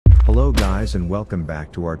Hello guys and welcome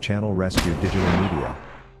back to our channel Rescue Digital Media.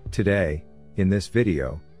 Today, in this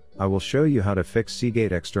video, I will show you how to fix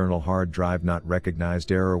Seagate external hard drive not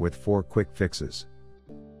recognized error with 4 quick fixes.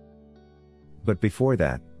 But before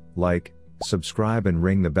that, like, subscribe and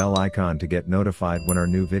ring the bell icon to get notified when our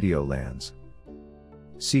new video lands.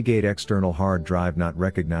 Seagate external hard drive not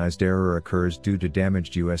recognized error occurs due to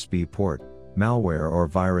damaged USB port, malware or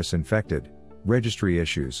virus infected, registry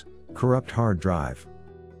issues, corrupt hard drive.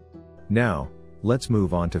 Now, let's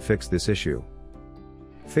move on to fix this issue.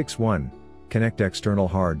 Fix 1. Connect external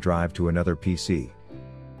hard drive to another PC.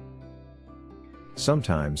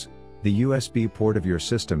 Sometimes, the USB port of your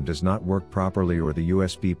system does not work properly or the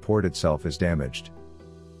USB port itself is damaged.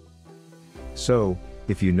 So,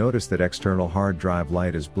 if you notice that external hard drive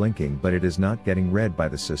light is blinking but it is not getting read by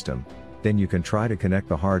the system, then you can try to connect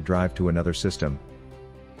the hard drive to another system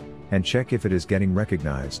and check if it is getting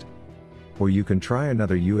recognized. Or you can try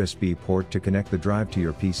another USB port to connect the drive to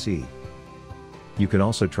your PC. You can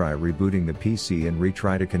also try rebooting the PC and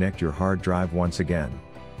retry to connect your hard drive once again.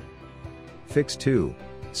 Fix 2.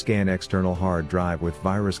 Scan external hard drive with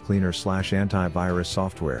virus cleaner/antivirus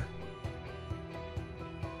software.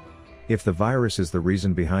 If the virus is the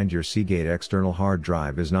reason behind your Seagate external hard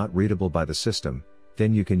drive is not readable by the system,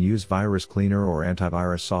 then you can use virus cleaner or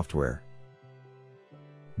antivirus software.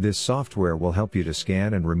 This software will help you to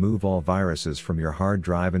scan and remove all viruses from your hard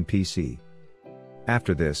drive and PC.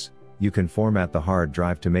 After this, you can format the hard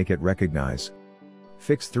drive to make it recognize.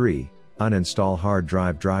 Fix 3. Uninstall hard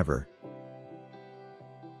drive driver.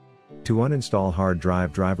 To uninstall hard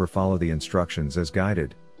drive driver, follow the instructions as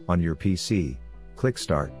guided. On your PC, click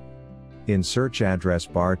Start. In search address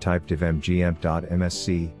bar type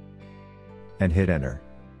divmgmp.msc and hit Enter.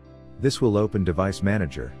 This will open Device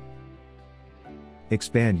Manager.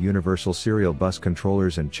 Expand Universal Serial Bus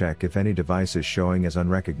Controllers and check if any device is showing as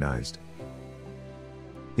unrecognized.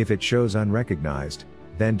 If it shows unrecognized,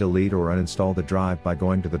 then delete or uninstall the drive by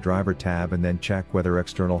going to the Driver tab and then check whether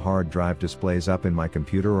external hard drive displays up in my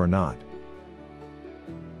computer or not.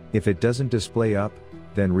 If it doesn't display up,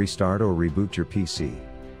 then restart or reboot your PC.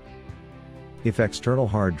 If external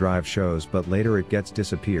hard drive shows but later it gets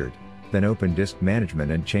disappeared, then open Disk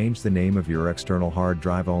Management and change the name of your external hard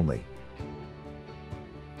drive only.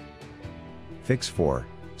 Fix 4.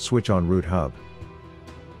 Switch on root hub.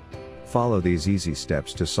 Follow these easy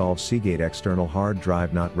steps to solve Seagate external hard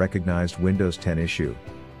drive not recognized Windows 10 issue.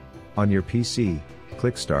 On your PC,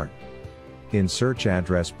 click Start. In search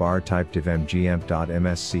address bar type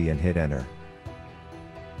divmgmp.msc and hit Enter.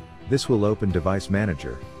 This will open Device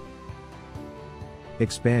Manager.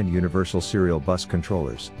 Expand Universal Serial Bus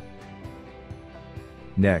Controllers.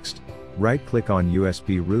 Next, right-click on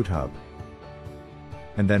USB Root Hub.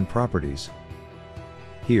 And then Properties.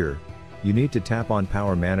 Here, you need to tap on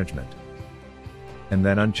Power Management. And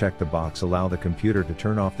then uncheck the box Allow the computer to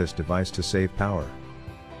turn off this device to save power.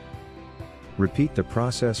 Repeat the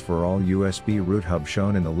process for all USB root hub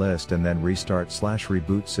shown in the list and then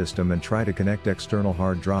restart/reboot system and try to connect external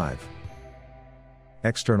hard drive.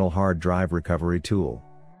 External hard drive recovery tool.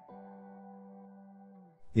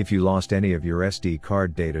 If you lost any of your SD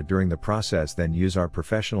card data during the process, then use our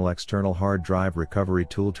professional external hard drive recovery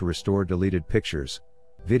tool to restore deleted pictures,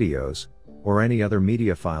 videos, or any other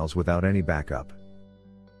media files without any backup.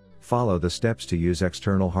 Follow the steps to use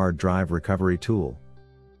external hard drive recovery tool.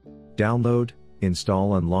 Download,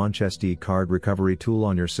 install and launch SD card recovery tool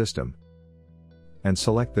on your system. And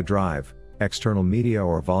select the drive, external media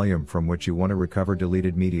or volume from which you want to recover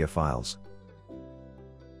deleted media files.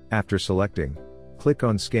 After selecting, click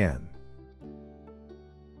on Scan.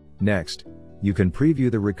 Next, you can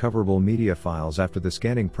preview the recoverable media files after the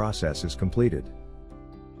scanning process is completed.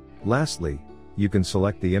 Lastly, you can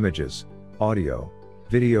select the images, audio,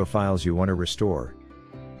 video files you want to restore,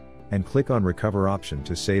 and click on Recover option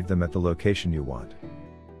to save them at the location you want.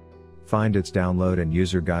 Find its download and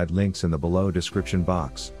user guide links in the below description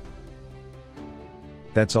box.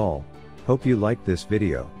 That's all. Hope you liked this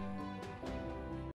video.